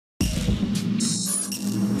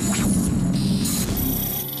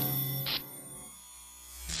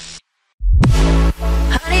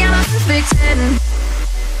Honey, I'm a perfect 10.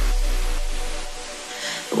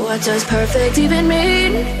 What does perfect even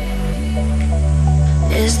mean?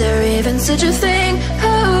 Is there even such a thing?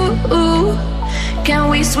 Oh, can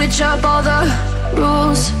we switch up all the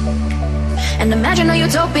rules and imagine a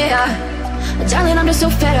utopia? Darling, I'm just so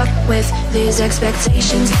fed up with these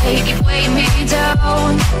expectations. They keep weighing me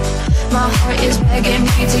down. My heart is begging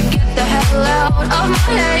me to get the hell out of my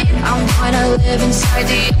head. I'm gonna live inside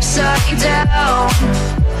the upside down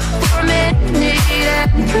for a minute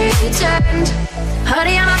and pretend.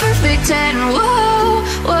 Honey, I'm a perfect 10. Whoa,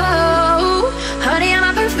 whoa. Honey, I'm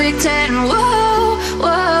a perfect 10. Whoa,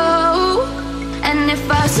 whoa. And if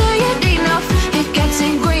I say it enough, it gets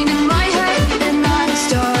ingrained in my head, and I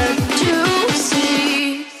start to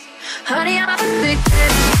see. Honey, I'm a perfect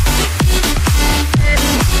 10.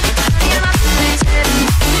 Honey, I'm a perfect 10.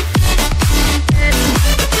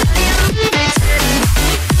 Honey, I'm a perfect 10.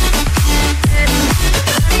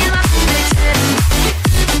 Honey, I'm a perfect 10.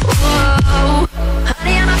 Whoa.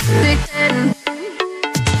 Honey, I'm a perfect 10.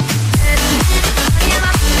 Honey, I'm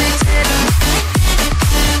a perfect 10.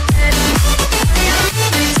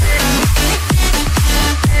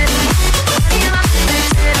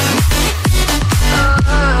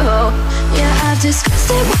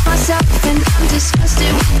 Disgusted with myself, and I'm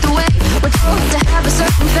disgusted with the way we're told to have a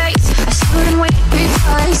certain face. I stood and wait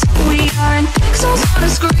because we aren't pixels on a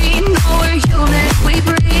screen. No, we're human, we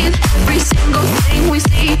breathe. Every single thing we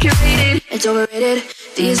see curated, it's overrated.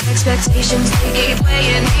 These expectations, they keep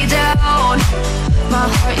weighing me down. My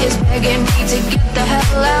heart is begging me to get the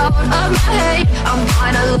hell out of my head. I'm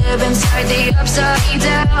gonna live inside the upside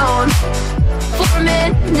down for a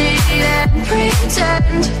minute and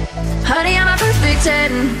pretend. Honey, I'm a perfect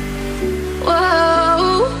 10.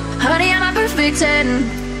 Whoa. Honey, I'm a perfect 10.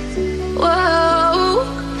 Whoa.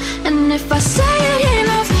 And if I say it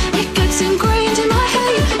enough, it gets ingrained in my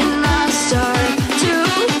head, and I start to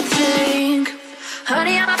think.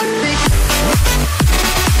 Honey, I'm a perfect 10.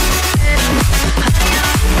 Honey, I'm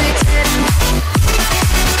a perfect 10.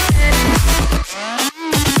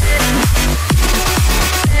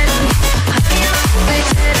 Honey, I'm a perfect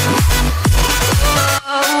 10.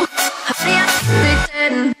 Whoa. Honey, I'm a perfect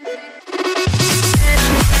 10.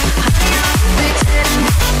 Honey, I'm a perfect 10.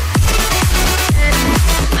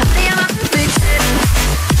 Honey, I'm a perfect 10.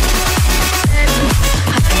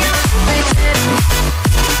 Honey, I'm a perfect 10.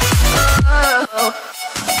 Oh.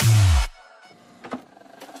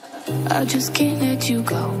 I just can't let you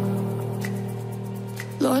go.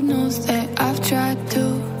 Lord knows that I've tried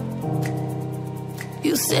to.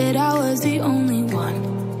 You said I was the only one.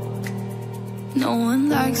 No one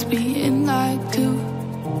likes being lied to.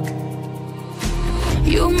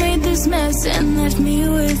 You made this mess and left me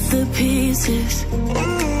with the pieces.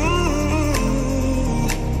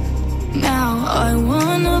 Now I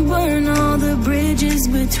wanna burn all the bridges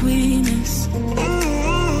between us.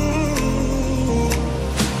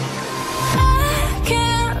 I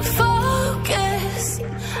can't focus,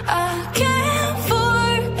 I can't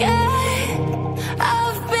forget.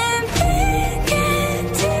 I've been thinking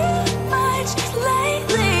too much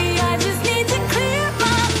lately. I just need to clear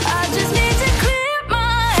my head. I just need to clear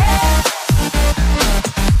my head.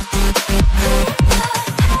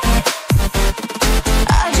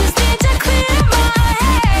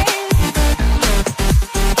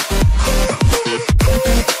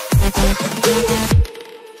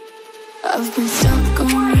 I've been stuck on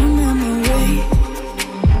your memory,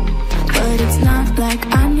 but it's not like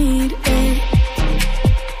I need it.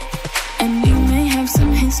 And you may have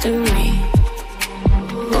some history,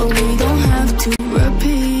 but we don't have to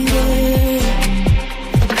repeat it.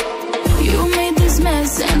 You made this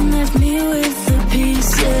mess and left me with